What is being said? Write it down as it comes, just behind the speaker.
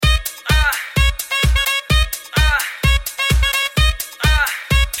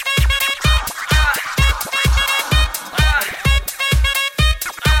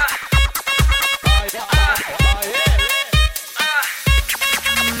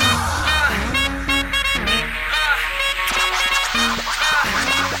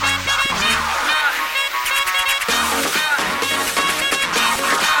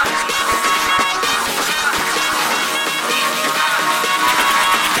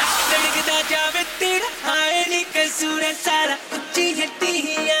सारा उच्ची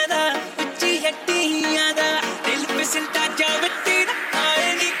हट्टियां दा दिल पे सिंटा जावे तेरा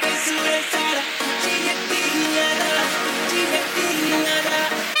आएगी कसूर सारा उच्ची हट्टियां दा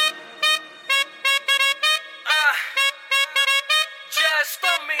just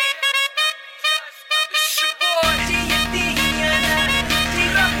for me it's your boy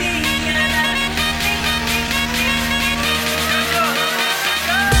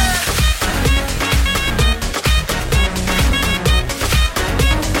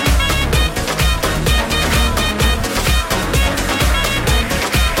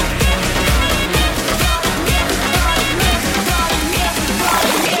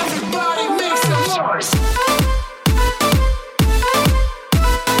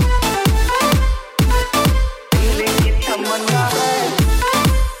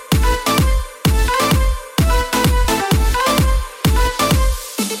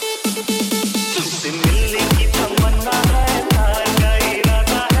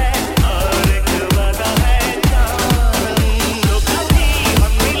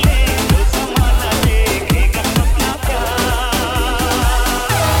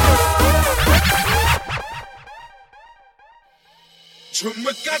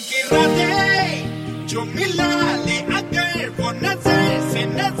झुमका गिरा दे जो मिला ले अगर वो नजर से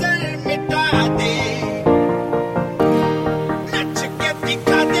नजर मिटा दे नच के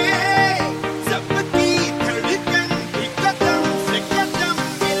दिखा दे सबकी धड़कन भी कदम से कदम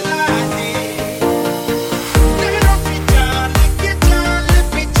मिला दे तेरों की चाल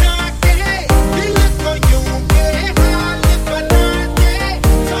बिछा के दिल को यूं बेहाल बना दे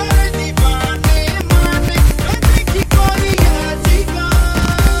सारे दीवाने माने कभी की कोई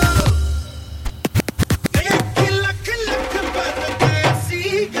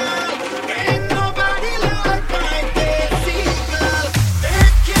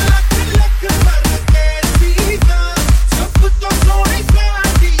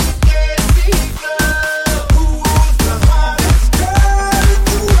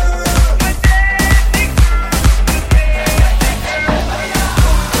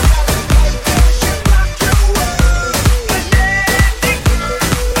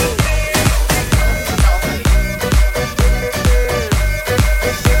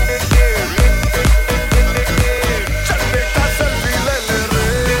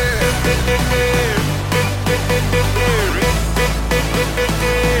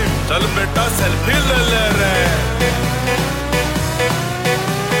चल बेटा सेल्फी ले ले रे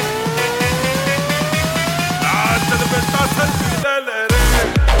चल बेटा सेल्फी ले ले रे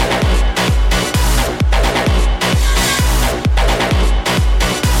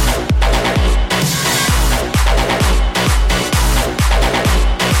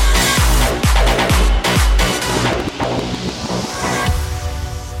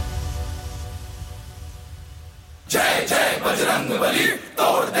जय जय बजरंग बली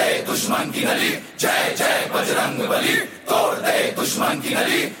तोड़ दे दुश्मन की गली जय जय बजरंग बली तोड़ दे दुश्मन की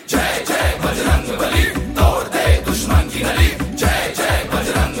गली जय जय बजरंग बली तोड़ दे दुश्मन की गली जय जय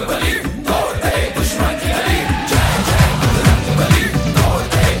बजरंग बली तोड़ दे दुश्मन की गली जय जय बजरंग बली तोड़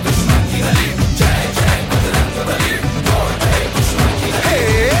दे दुश्मन की गली जय जय बजरंग बली तोड़ दे दुश्मन की गली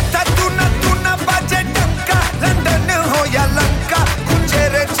तू न बजे टंका लंदन हो या लंका कुंजे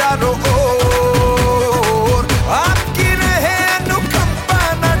रे चारों ओर आपकी रहे अनुकंपा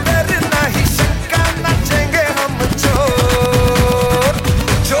न डर नहीं शंका नचेंगे हम चोर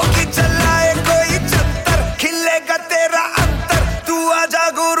जो कि चलाए कोई चत्तर खिलेगा तेरा अंतर तू आजा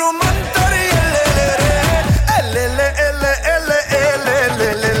गुरु मंत्र ये ले ले रे ले ले ले ले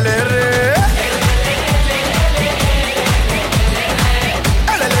ले ले ले रे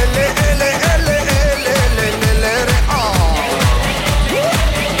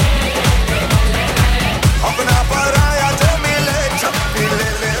अपना पराया जो मिले छप्पी ले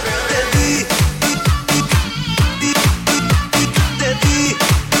ले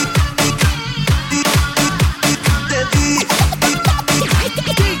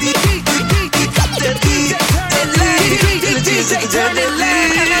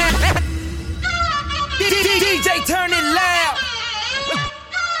DJ turn it loud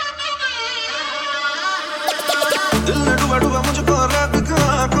दिल ने डूबा डूबा मुझको रब की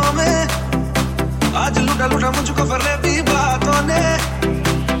आंखों में आज लूटा लूटा मुझको फरेबी बातों ने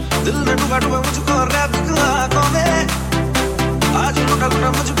दिल ने डूबा डूबा मुझको रब की आंखों में आज लूटा लूटा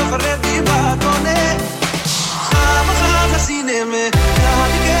मुझको फरेबी बातों ने शाम खाम सीने में प्यार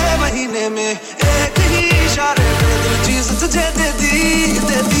के महीने में एक ही इशारे में दिल चीज तुझे दे दी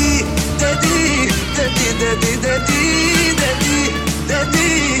दे दी दे दी दे दी दे दी दे दी दे दी दे दी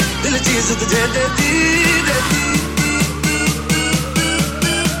दिल चीज तुझे दे दी दे दी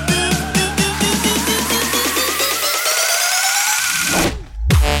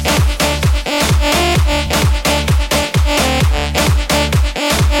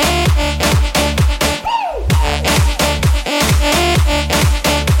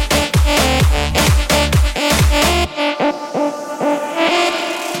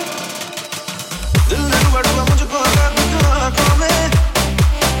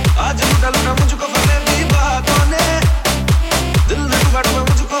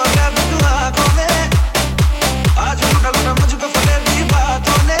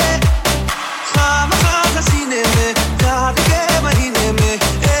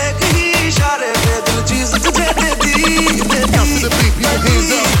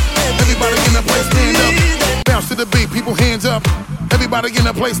Everybody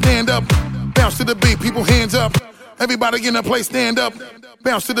in the place stand up. Bounce to the beat, people hands up. Everybody in the place stand up.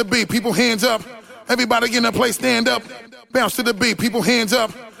 Bounce to the beat, people hands up. Everybody in the place stand up. Bounce to the beat, people hands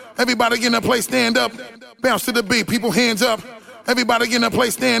up. Everybody in the place stand up. Bounce to the beat, people hands up. Everybody in the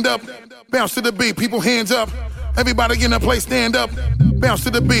place stand up. Bounce to the beat, people hands up. Everybody in the place stand up. Bounce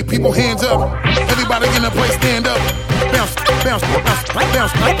to the beat, people hands up. Everybody in the place stand up. Bounce, bounce, bounce,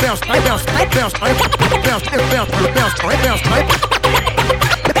 bounce, bounce, bounce, bounce, bounce, bounce, bounce, bounce, bounce, bounce, bounce,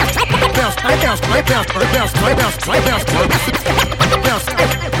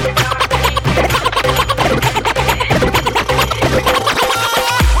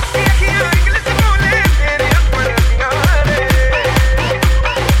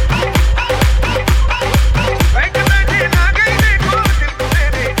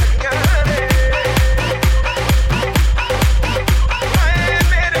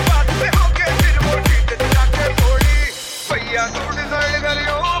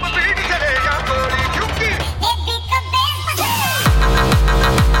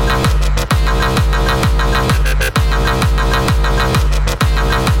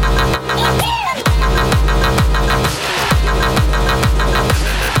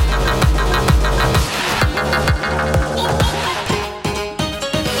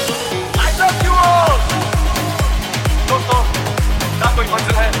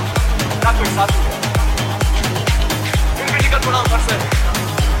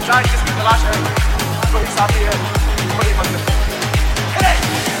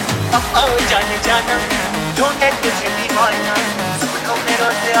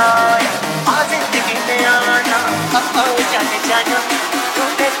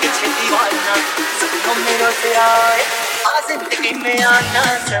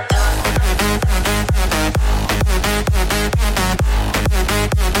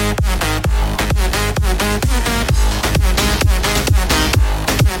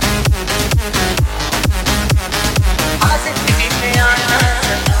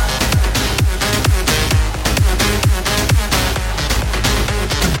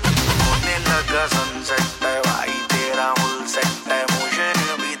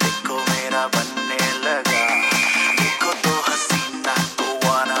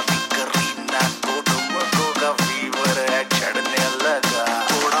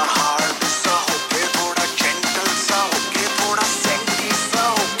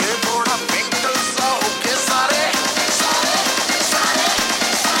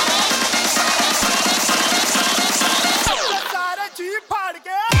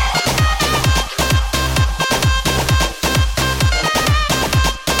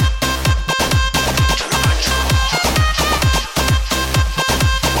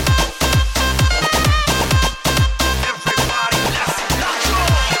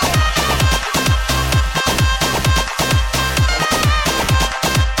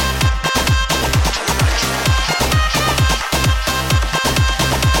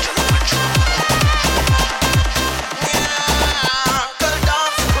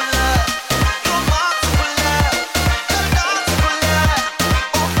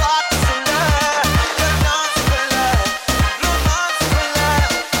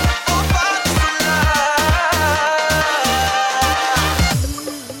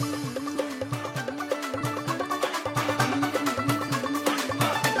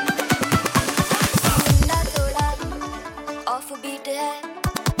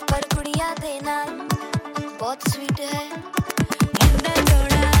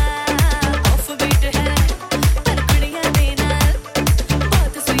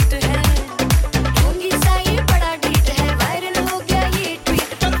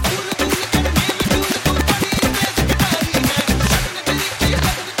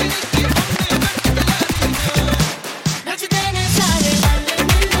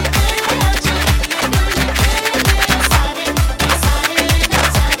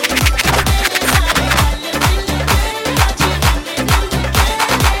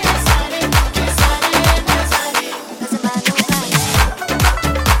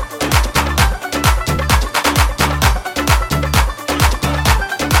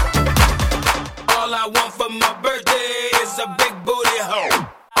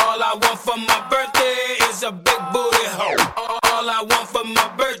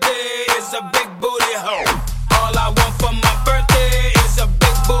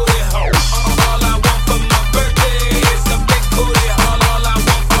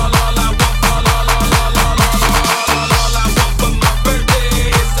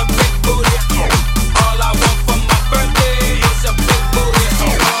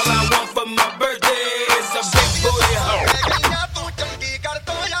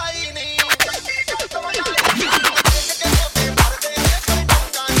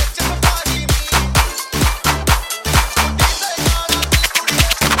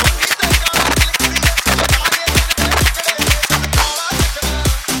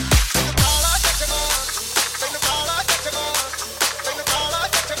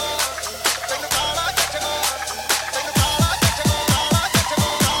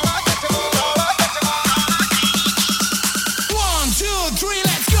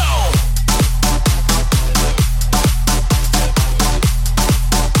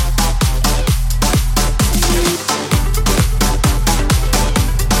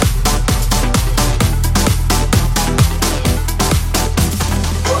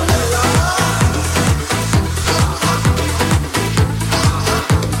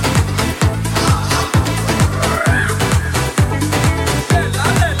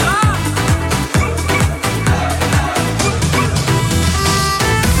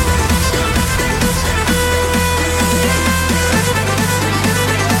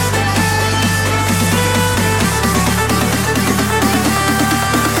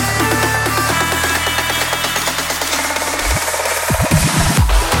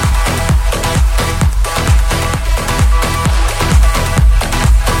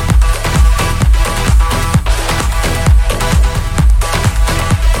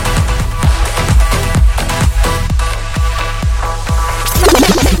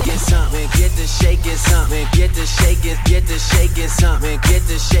 to shaking something, get to shaking something, get to shaking something, get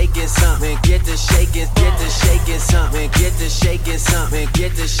to shaking something, get to shaking something, get to shaking something,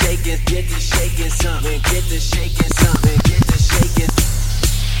 get to shaking something, get to shaking.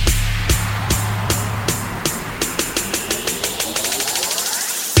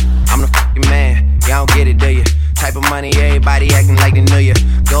 I'm the fucking man, y'all don't get it, do ya? Type of money, everybody acting like they knew ya.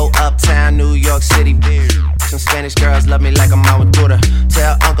 Go uptown, New York City, some Spanish girls love me like I'm out with Buddha.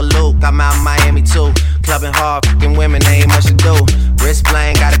 Tell Uncle Luke I'm out in Miami too. Clubbing hard, fucking women, ain't much to do. Wrist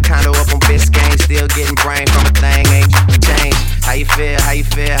playing, got a condo up on Biscayne. Still getting brain from a thing, ain't changed. How you feel, how you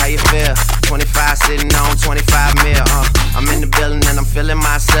feel, how you feel? 25 sitting on 25 mil, I'm in the building and I'm feeling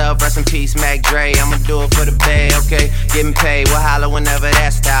myself. Rest in peace, Mac Dre, I'ma do it for the bay, okay? Getting paid, we'll holler whenever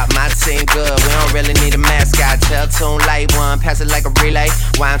that stop. My team good, we don't really need a mascot. Tell tune light one, pass it like a relay.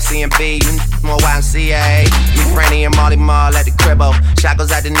 YMC and B, you more YMCA. Me, Franny and Molly Mall at the cribbo. Shot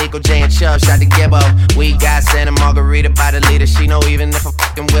goes out to Nico J and Chubb, shot to Gibbo. We got Santa Margarita by the leader. She know even if I'm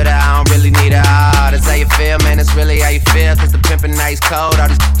fucking with her, I don't really need her. Oh, that's how you feel, man, that's really how you feel. Cause the pimpin' nice cold, all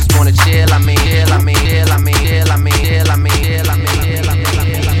these just wanna chill. I mean, chill, I mean, chill, I mean, chill, I mean, chill, I mean, chill, I mean, chill, I mean,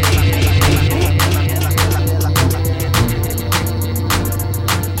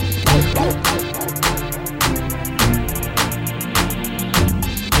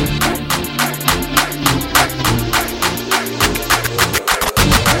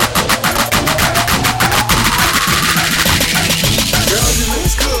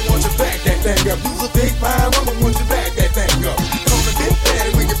 You's a big fine woman, won't you back that thing up? Call me Big Daddy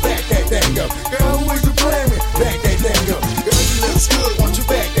when you back that thing up. Girl, who is you playing with? Back that thing up. Girl, you looks good, won't you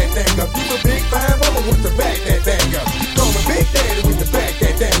back that thing up? You a big fine woman, won't you back that thing up? Call me Big Daddy when you back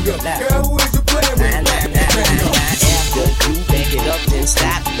that thing up. Girl, who is you playing with? Back that thing up. After you back it up, then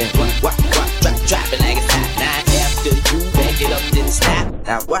stop. Then drop it like it's hot. Now after you back it up, then stop.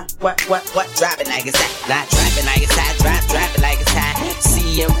 Now what? Drop it like it's hot. Now drop it like it's hot. Drop it like it's hot.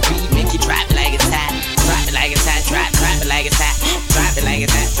 CMP make you drop it like it's hot. Drop it like it's hot. Drop it like it's hot. Drop it like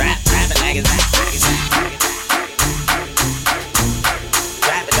it's hot. Drop it like it's hot.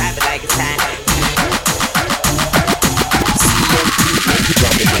 Drop it like it's hot. CMP make you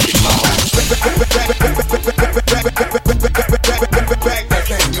drop it like it's hot. Back that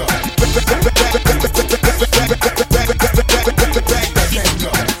thing up.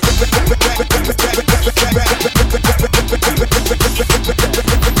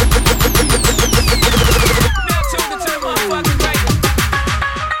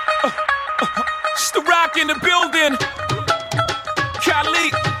 In the building,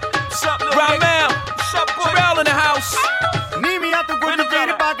 Khalid, Ramel, Pharrell in the house.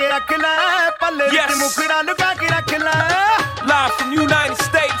 Yes. Live from United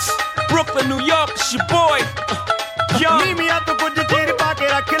States, Brooklyn, New York, it's your boy, Young. The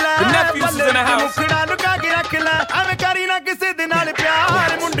nephews is in the house.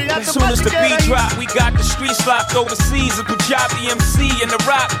 As soon as the beat drop, we got the streets locked overseas. A Punjabi MC in the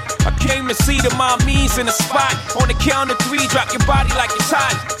rock. I came to see the mommies in the spot. On the count of 3, drop your body like it's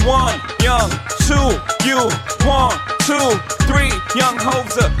hot. 1, Young, 2, you. 1, 2, 3, Young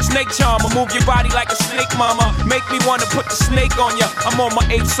Hoser. Snake charmer, move your body like a snake, mama. Make me wanna put the snake on ya. I'm on my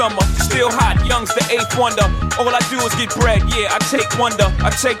 8th summer, still hot. Young's the 8th wonder. All I do is get bread, yeah. I take wonder. I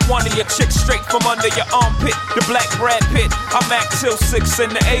take one of your chicks straight from under your armpit. The black Brad Pitt. I'm act till 6 in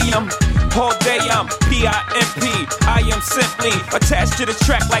the AM. All day I'm P-I-M-P. I am simply attached to the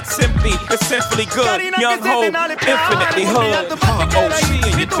track like simply. It's simply good. Young Ho, infinitely hood. OC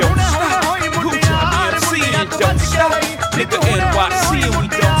and you don't stop. Gucci MC and you don't stop. Nigga NYC and we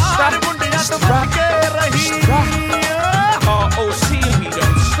don't stop. Rock, ROC and we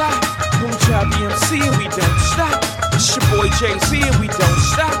don't stop. Gucci MC and we don't stop. It's your boy Jay-Z and we don't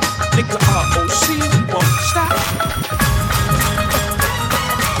stop. Nigga ROC and we won't stop.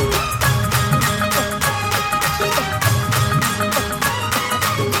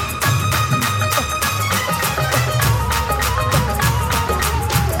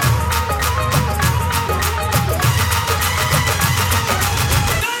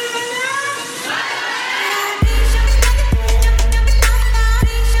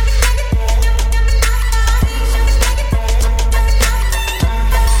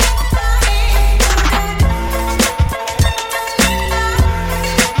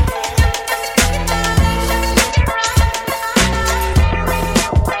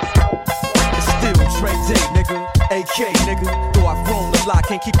 fly,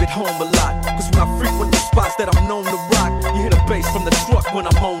 can't keep it home a lot. Cause when I frequent the spots that I'm known to rock, you hear the bass from the truck when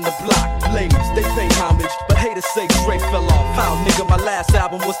I'm on the block. Ladies, they pay homage, but haters say Dre fell off. How, nigga, my last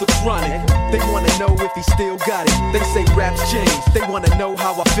album was The Chronic. They wanna know if he still got it. They say raps change, they wanna know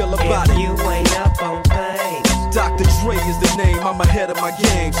how I feel about it. You ain't up on things. Dr. Dre is the name, I'm ahead of my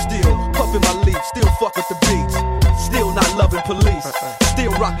game. Still puffin' my leaf, still fuck with the beats. Still not loving police.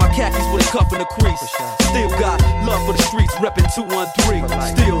 Still rock my khakis with a cuff and a crease. Still got love for the streets, reppin' 213.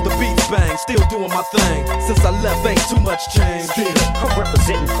 Still the beats bang, still doing my thing. Since I left, ain't too much change. Still, I'm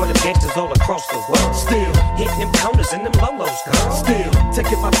representing for the gangsters all across the world. Still hitting them corners and them lolos, girl. Still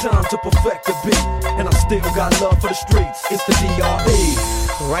taking my time to perfect the beat, and I still got love for the streets. It's the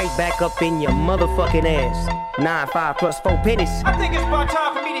DRE. Right back up in your motherfucking ass. 9-5 plus 4 pennies. I think it's about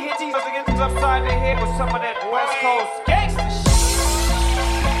time for me to hit these against upside the head with some of that West Coast gangsta shit.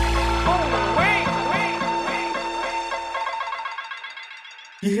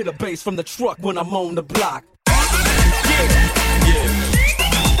 You hear the bass from the truck when I'm on the block.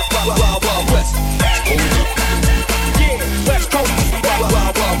 Wild, wild west. West Coast.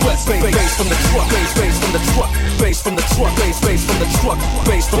 Wild west. Bass from the truck. Bass from the truck. Bass from the truck. Bass from the truck.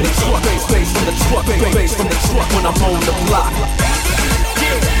 Bass from the truck. Bass from the truck. Bass from the truck when I'm on the block.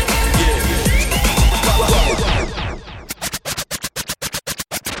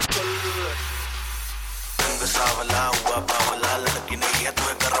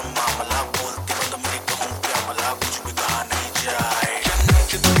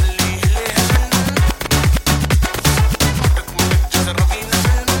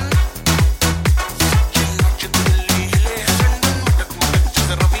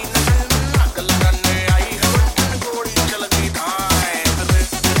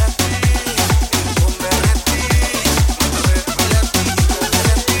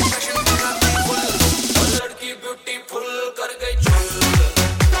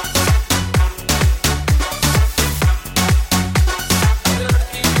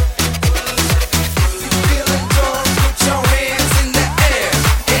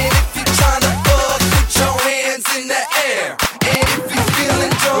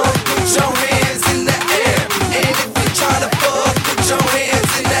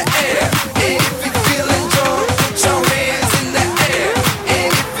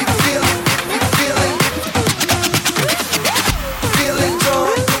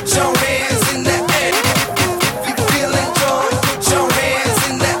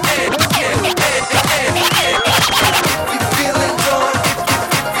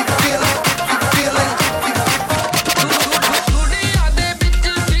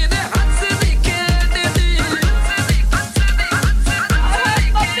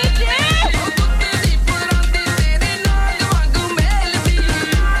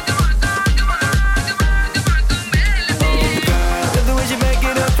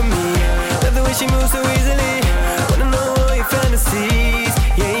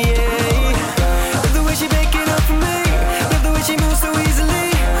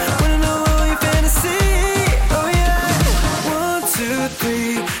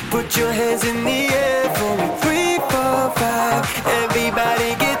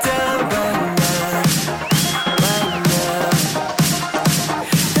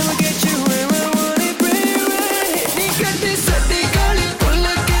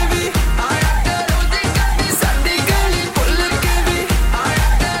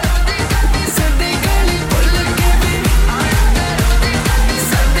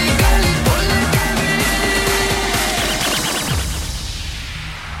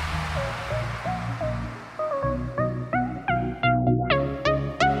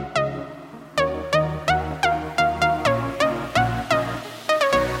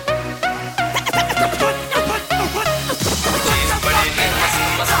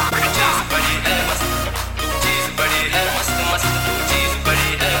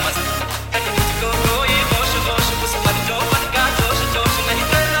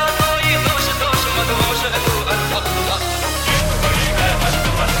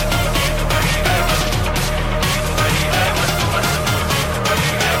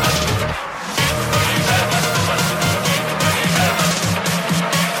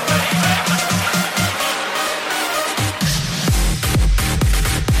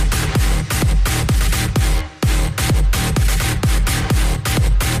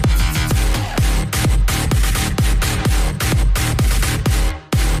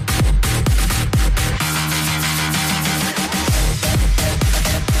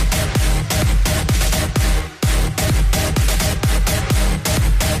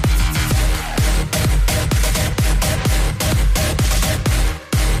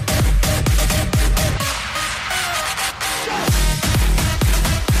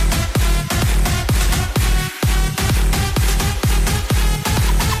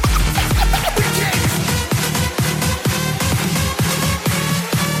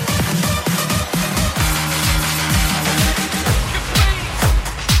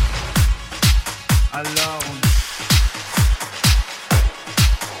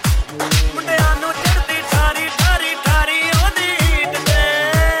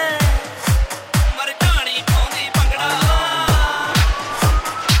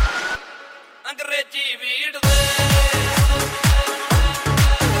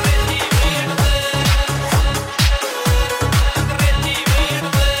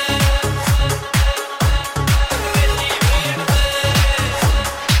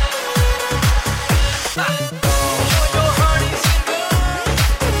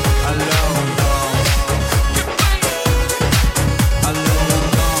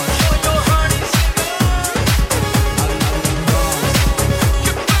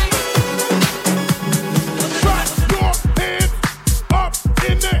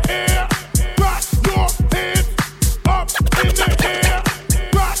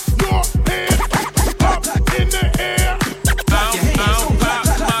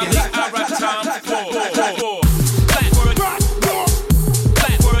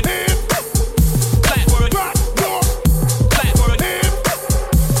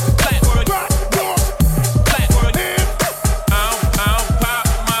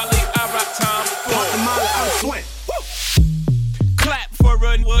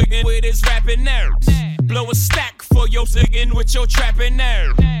 with your trapping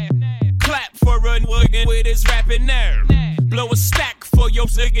nerve. Clap for a nigga with his rapping nerve. Blow a stack for your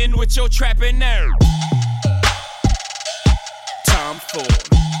ziggin' with your trapping nerve. Time for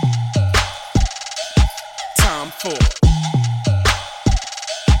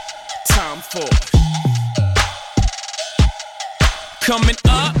coming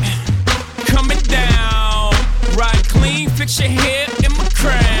up, coming down. Ride clean, fix your hair in my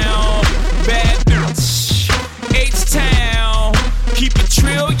crown. Bad bitch, H-Town. Keep it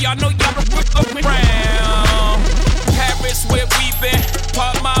trill, y'all know y'all around. Paris where we been,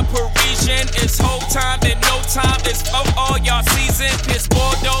 part my Parisian. It's whole time and no time. It's for all y'all season. It's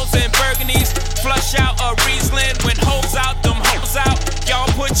Bordeaux and Burgundies. Flush out a Riesling. When hoes out, them hoes out. Y'all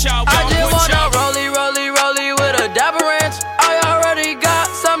put y'all. I just wanna rollie with a dapper ranch. I already got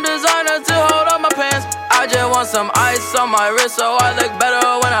some designer to hold on my pants. I just want some ice on my wrist so I look better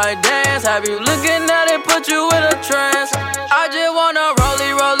when I dance. Have you looking at it, put you in a trance. I just wanna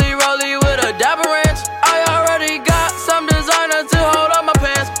rollie with a dapper ranch. I already got some designer to hold on my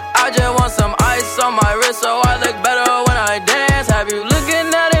pants. I just want some ice on my wrist so I look better when I dance. Have you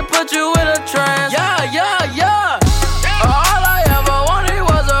looking at it, put you in a trance. Yeah. All I ever wanted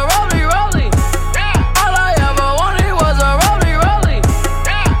was a rollie. All I ever wanted was a rollie.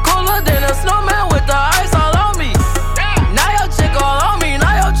 Cooler than a snowman with the ice all on me. Now your chick all on me.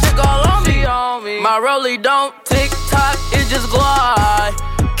 My rollie don't tick tock, it just glide.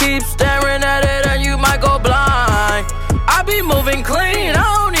 Keep staring at it and you might go blind. I be moving clean, I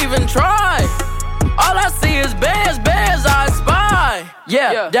don't even try. All I see is bands, I spy.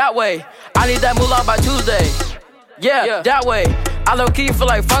 Yeah, that way. I need that moolah by Tuesday. Yeah, that way. I low-key feel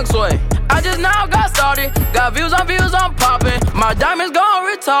like funk sway. I just now got started. Got views, I'm popping. My diamonds gone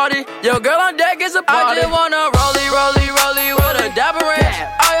retarded. Your girl on deck is a party. I just wanna rollie with a dapper ranch.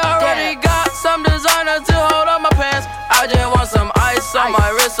 I already got some designer to hold on my pants. I just want some ice on my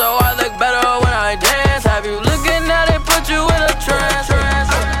wrist so I look better when I dance. Have you looking at it, put you in a trance.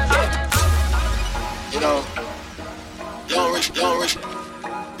 You know, young rich.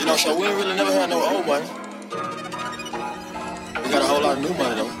 You know, so we ain't really never had no old money. We got a whole lot of new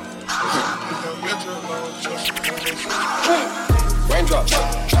money though. Raindrops,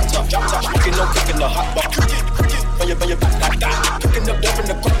 drop top, cooking the hot box. When you cooking up dope in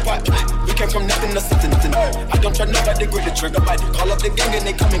the crock pot. We came from nothing to something. I don't try nobody, grip the trigger bite. Call up the gang and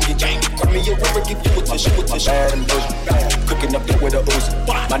they come and get janked. Grab me a river, give you a tissue. Bad and bullshit. Cooking up dope with a ooze.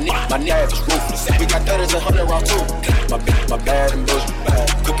 My nigga is ruthless. We got 30s and 100 rounds too. My bad and bullshit.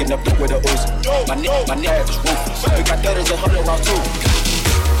 Cooking up dope with a ooze. My nigga is ruthless. We got 30s and 100 rounds too.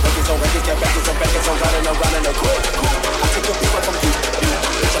 Records on records, got backers on backers, I'm riding around in a cool. I take a piece from you.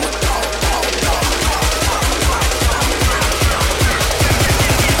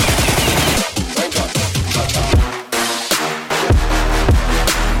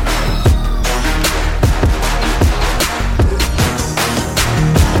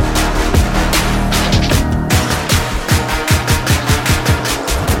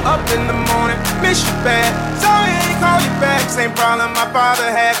 Up in the morning, miss you bad. Sorry I ain't call you back. Same problem my father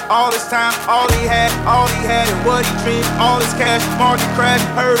had. All his time, all he had, and what he dreamed. All his cash, market crash,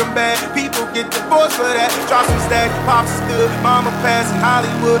 hurt him bad. People get divorced for that. Drop some stack, pops is good. Mama passed in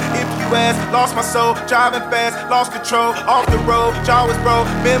Hollywood. If you ask, lost my soul, driving fast, lost control, off the road. Jaw was broke.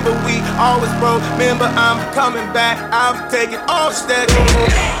 Remember we always broke. Remember I'm coming back. I'm taking all that.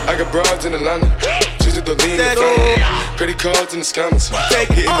 I got broads in Atlanta. She's at the lean in the family. Credit cards in the scammers.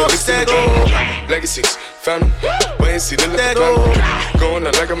 Hitting the list in the family. Legacies, family. Wait and see, they look at family. Going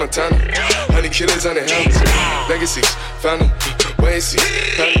out like a Montana. Honey killers on their helmets. Legacies, family. Wait and see,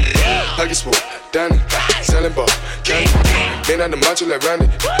 family. Huggy sport, Danny. Selling ball, candy. Ain't on the macho like Randy.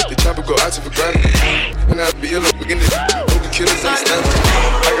 The chopper go out to for granted. And I be a little beginning. Hope the killers understand me.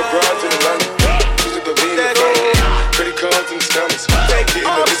 I got broads in Atlanta. She's at the lean in the family. Credit cards in the scammers. Hitting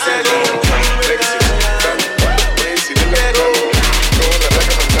the list in the family. Legacies.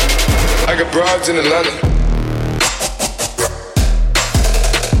 I got broads in Atlanta.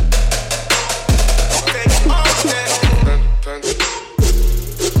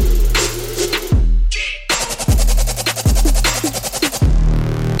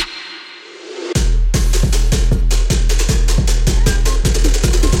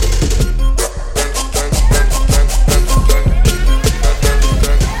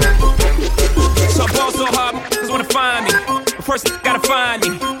 So I ball so hard, just wanna find me. But first, gotta find me.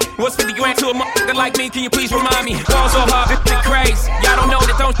 What's 50 grand to a motherfucker like me? Can you please remind me? Ball so hard, it's crazy. Y'all don't know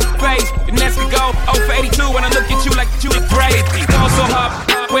that don't face. The next to go 0 for 82 when I look at you like you look crazy. Ball so hard,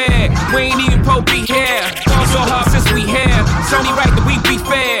 where? We ain't even po be here. Ball so hard since we here. It's only right that we be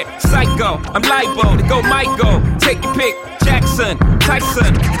fair. Psycho. go. I'm libo to go Michael. Take your pick. Jackson,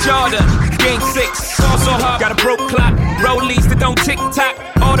 Tyson, Jordan, Game 6, also hard. Got a broke clock, rollies that don't tick-tock.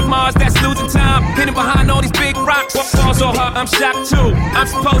 All the Mars that's losing time, hidden behind all these big rocks. Also hard, I'm shocked too. I'm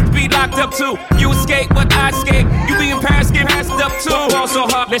supposed to be locked up too. You escape, but I escape. You be in Paris, get passed up too. Also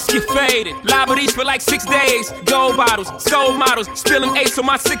hard, let's get faded. Liberties for like 6 days. Gold bottles, soul models, spilling ace on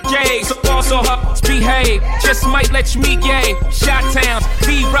my sick days. So also hard, behave. Just might let you meet gay. Shot towns,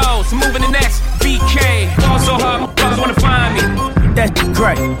 D-Rose, moving the next BK. Also hard, brothers wanna find me. That's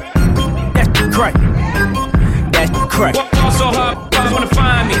crack. That's crack. That's crack. Also hard, brothers wanna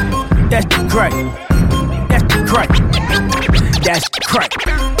find me. That's crack. That's crack. That's crack.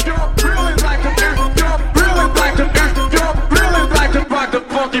 You're really like a, you're really like a, you're really like a rock the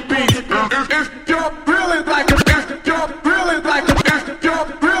funky beat. You're really like a, you're really like a, you're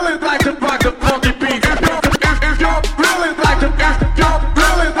really like a rock the funky beat. You're really like a, you're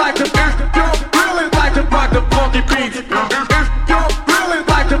really like a, you're really like a rock the funky beat. You're really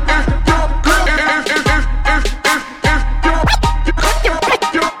like a,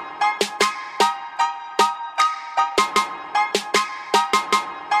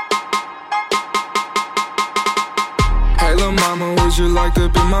 would you like to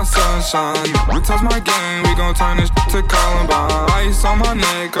be my sunshine? We touch my game, we gon' turn this to Columbine. Ice on my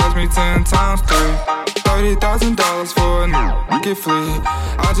neck cost me 10 times 3. $30,000 for a new get flea.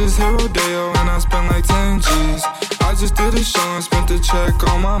 I just hit Rodeo and I spent like 10 G's. I just did a show and spent the check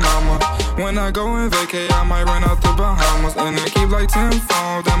on my mama. When I go and vacay, I might run out the Bahamas. And I keep like 10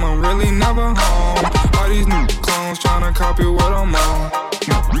 phones, damn I'm really never home. All these new clones tryna copy what I'm on.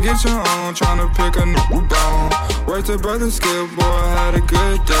 Get your own, tryna pick a new bone. Word to brother Skip, boy, I had a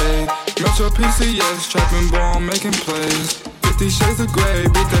good day. Metro PCS, trapping boy, I'm making plays. 50 shades of gray,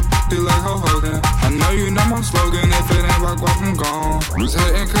 beat that p***y like Ho Hogan. I know you know my slogan, if it ain't rock, walk, I'm gone. Was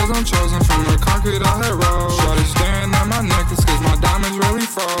hating cause I'm chosen from the concrete I had rolled. Shorty staring at my necklace cause my diamonds really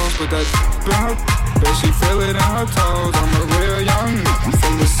froze. Put that in her, bet she feel it in her toes. I'm a real young,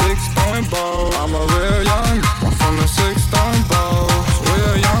 from the 6 throwing bowl. I'm a real young, from the 6 throwing bowls.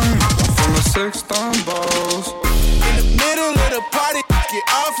 Real young, from the 6 throwing bowls. In the middle of the party, get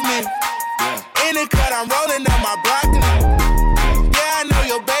off me. In the cut, I'm rolling up my broccoli. Yeah, I know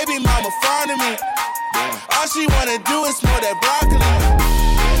your baby mama fond of me. All she wanna do is smoke that broccoli.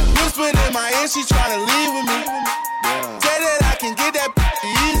 Whispering in my ear, she tryna leave with me. Say that I can get that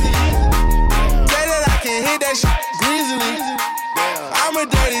easy. Say that I can hit that shit greasily. I'm a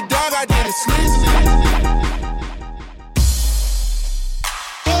dirty dog, I did it sleazily.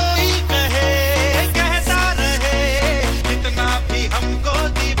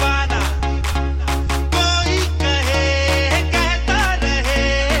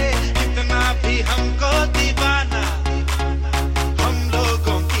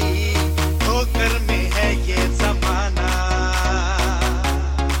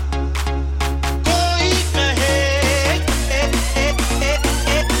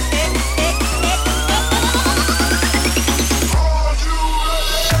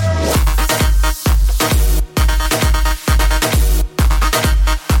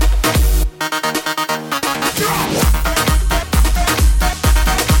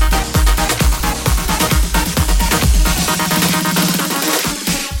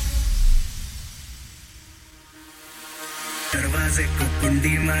 दरवाजे को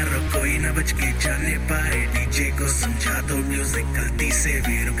कुंडी मारो कोई ना बच के जाने पाए डीजे को समझा दो म्यूजिक गलती से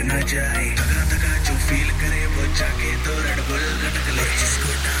भी रुक ना जाए धगा धगा जो फील करे वो जाके तो रेड बुल लटक ले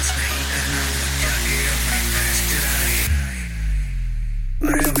जिसको डांस नहीं करना वो जाके अपनी डांस चलाए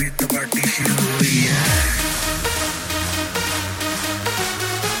और अभी तो पार्टी शुरू हुई है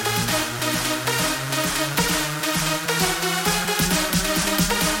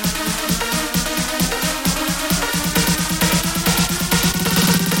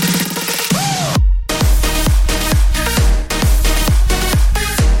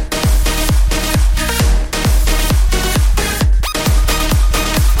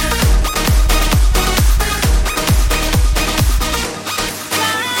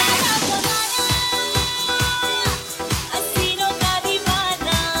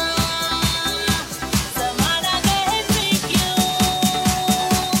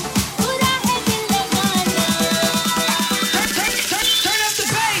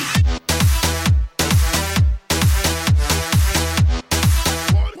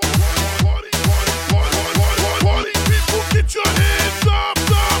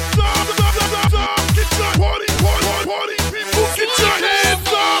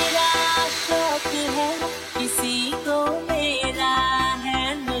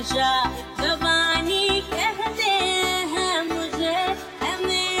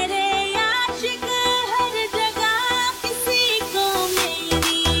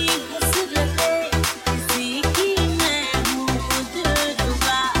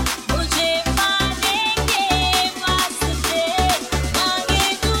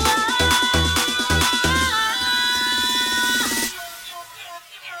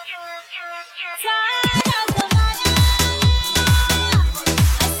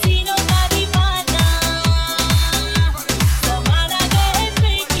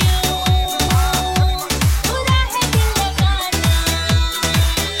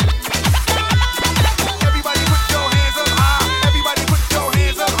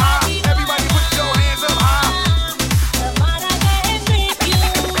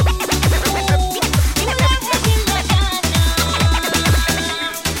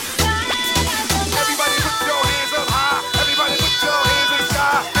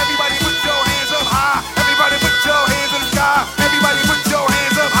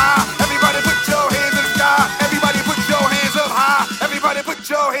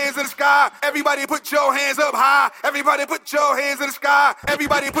Everybody put your hands up high. Everybody put your hands in the sky.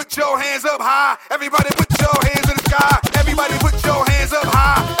 Everybody put your hands up high. Everybody put your hands in the sky. Everybody put your hands up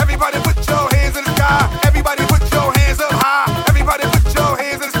high. Everybody put your hands in the sky. Everybody put your hands up high. Everybody put your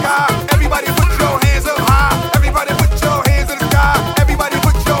hands in the sky. Everybody put your hands up high. Everybody put your hands in the sky. Everybody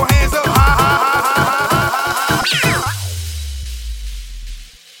put your hands up high.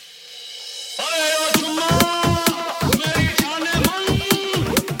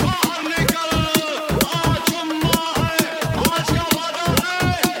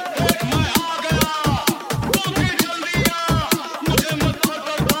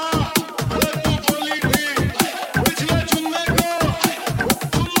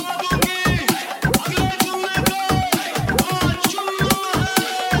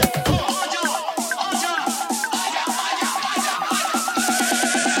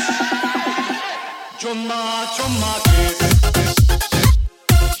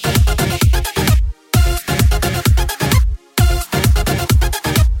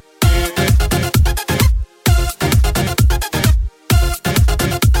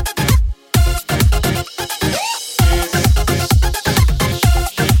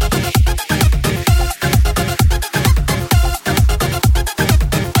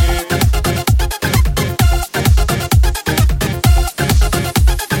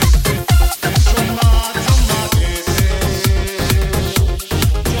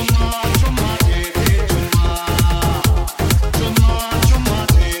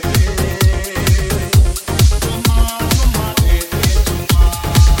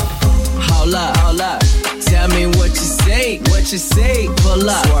 you say, pull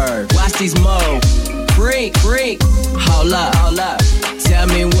up, swerve. Watch these mo, freak, hold up, tell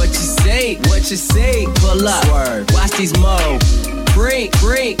me what you say, pull up, swerve. Watch these mo, freak,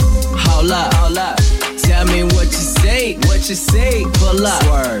 hold up, tell me what you say, pull up,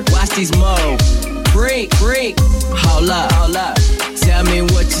 swerve. Watch these mo, freak, hold up, tell me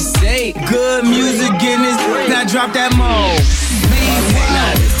what you say. Good music in this, now drop that mo.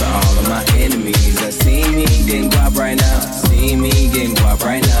 Now this to all of my enemies that see me getting guap right now. See me getting guap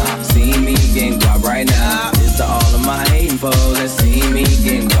right now. See me getting guap right now. This to all of my hating foes that see me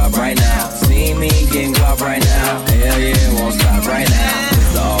getting guap right now. See me getting guap right now. Hell yeah, it won't stop right now.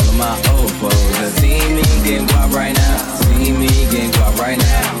 This to all of my old foes that see me getting guap right now. See me getting guap right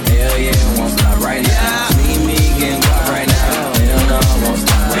now. Hell yeah, it won't stop right now. See me getting guap right now. Hell no, it won't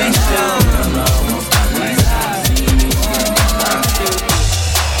stop right now. Hell no, it won't stop right now. See me getting guap right now.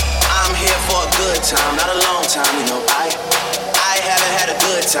 I'm here for a good time, not a long time, you know. I haven't had a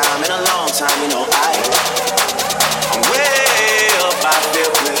good time in a long time, you know. I'm way up, I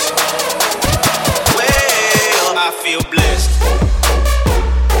feel blessed. Way up, I feel blessed.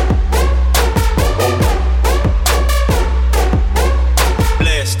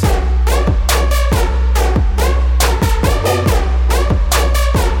 Blessed.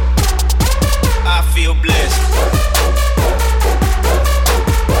 I feel blessed.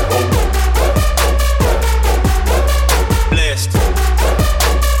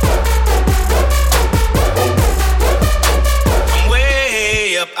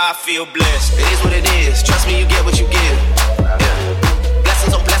 I feel blessed. It is what it is. Trust me, you get what you give. Yeah.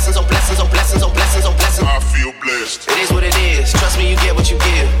 Blessings on blessings on blessings on blessings on blessings on blessings. I feel blessed. It is what it is. Trust me, you get what you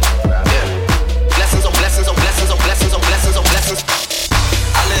give. Yeah. Blessings on blessings on blessings on blessings on blessings on blessings.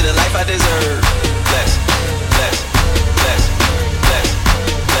 I live the life I deserve. Blessed, blessed, blessed, blessed,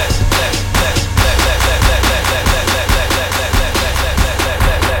 blessed, blessed, blessed,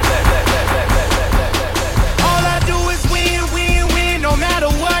 all I do is win, win, win, no matter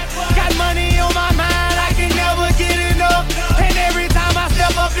what. Got money on my mind, I can never get enough. And every time I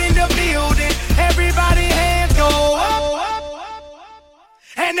step up in the building, everybody hands go up.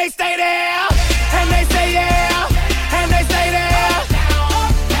 And they stay there, and they say yeah, and they stay there.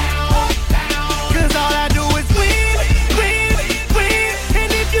 Cause all I do is win, win, win.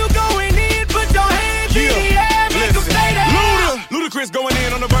 And if you going in, put your hands in the air, make them stay there. Ludacris going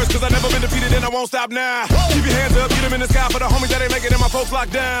in on the verse, cause I never been defeated and I won't stop now. Keep your hands up, get them in the sky for the homies that ain't making it and my folks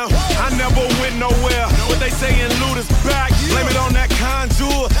locked down. I never went nowhere, what they saying Luda's back. Blame it on that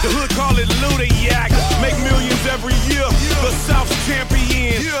contour, the hood call it Luda Yak. Make millions every year, the South's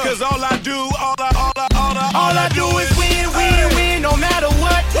champion. Cause all I do, all I do is win, win, win, no matter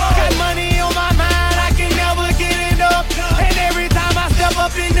what. Got money on my mind, I can never get enough. And every time I step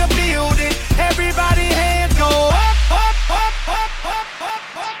up in the building, everybody hands go up.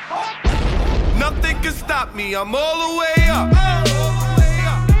 Nothing can stop me, I'm all the way up.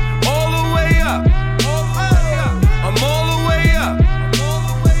 All the way up. I'm all the way up.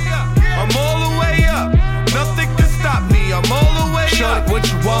 I'm all the way up. Nothing can stop me, I'm all the way up. Shorty, what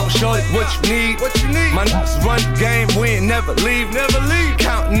you want, shorty, what you never leave, never leave.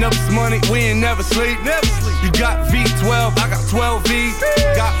 Counting up this money, we ain't never sleep, never sleep. You got V12, I got 12 V's.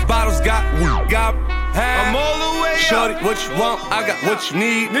 Got bottles, got weed, got I'm all the way up. Shorty, what you want? I got what you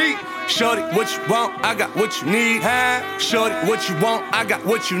need. Shorty, what you want? I got what you need. Shorty, what you want? I got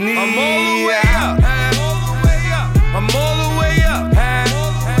what you need. I'm all the way up. I'm all the way up.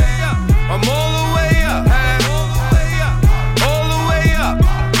 I'm all the way up. All the way up.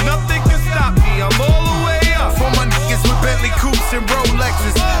 Nothing can stop me. I'm all the way up. For my niggas with Bentley coupes and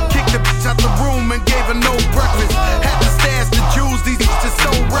Rolexes, kicked the bitch out the room and gave her no breakfast. Had to stash the jewels. These just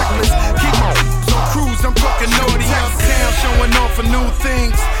so reckless. Keep my on cruise. I'm talking naughty out town, showing off for new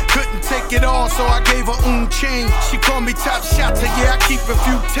things. Couldn't take it all, so I gave her chain. She called me top shotter, yeah, I keep a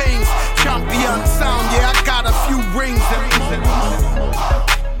few tings. Champion sound, yeah, I got a few rings.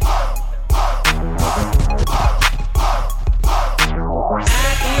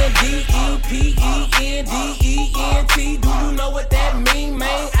 I-N-D-E-P-E-N-D-E-N-T. Do you know what that mean,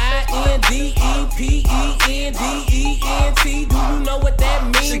 man? I-N-D-E-P-E-N-D-E-N-T. Do you know what that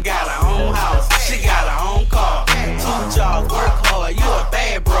mean? She got her own house, she got her own car. 2 jobs, work hard, you a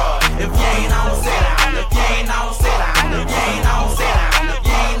bad broad. If you ain't on, sit down. If you ain't on, sit down. If you ain't on, sit down. If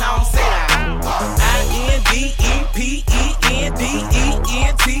you ain't on, sit down. I-N-D-E-P-E-N-D-E-N-T.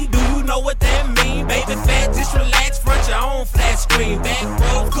 Do you know what that mean? Baby fat, just relax, front your own flat screen. Back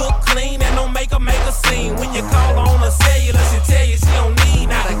row, cook clean, and don't make a scene. When you call her on a cellular, she tell you she don't need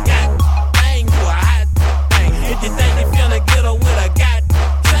not a goddamn, you a hot thing. If you think you finna get her with a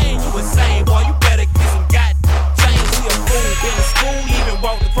goddamn, you insane, boy, you better get some goddamn. She a fool, been to school, even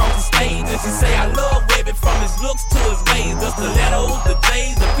walked across the stage. And she say I love Webby from his looks to his ways. The stilettos, the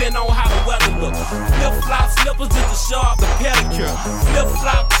J's, depend on how the weather look. Flip-flop slippers just to show off the pedicure.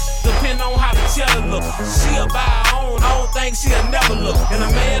 Flip-flop, depend on how the cheddar look. She'll buy her own, I don't think she'll never look. And a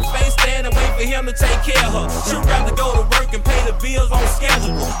man face stand and wait for him to take care of her. She'd rather go to work and pay the bills on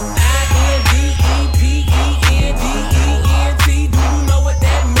schedule. I-N-D-E-P-E-N-D-E-N-T. Do you know what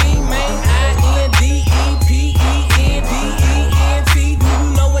that mean, man? I-N-D-E-P-E-N-D-E-N-T. Do you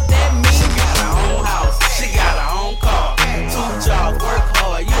know what that mean? She got her own house, she got her own car. 2 jobs, work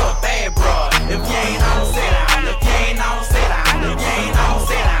hard, you a bad broad. If you ain't on, sit down. If you ain't on, sit down. If you ain't on,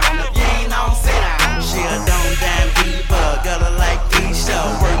 sit down. If you ain't on, sit down. She a dumb damn diva, got her like Keisha.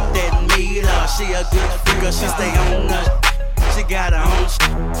 Work that meter, she a good figure, she stay on the. She got her own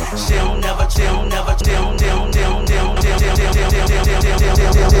she'll never.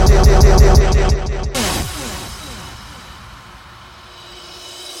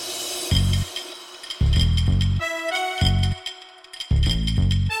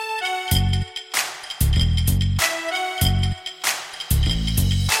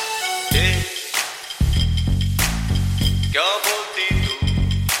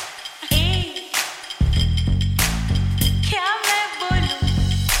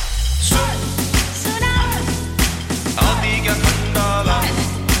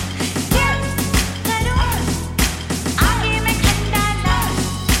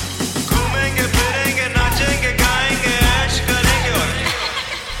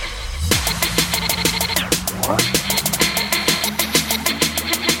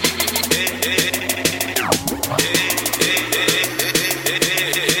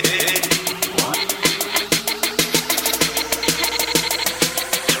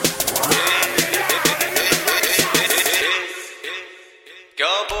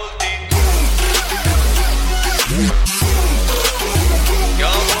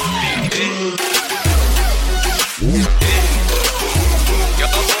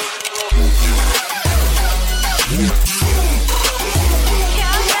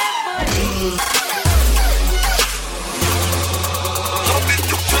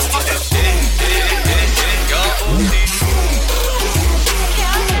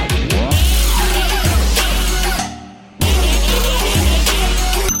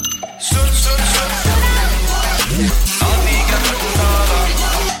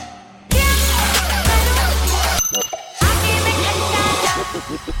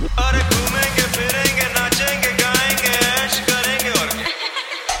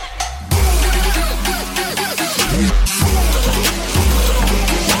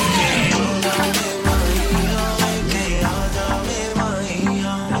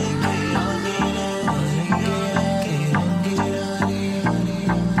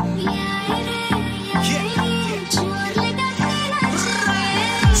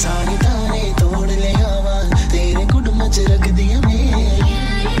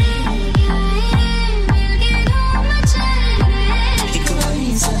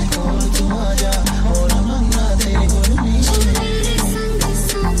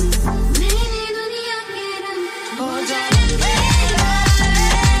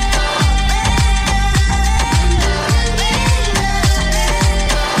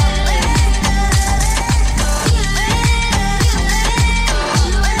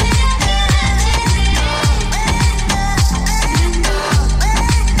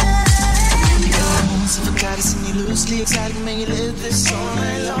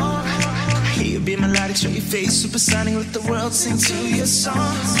 face supersonic, let the world sing to your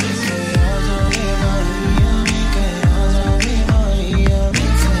song.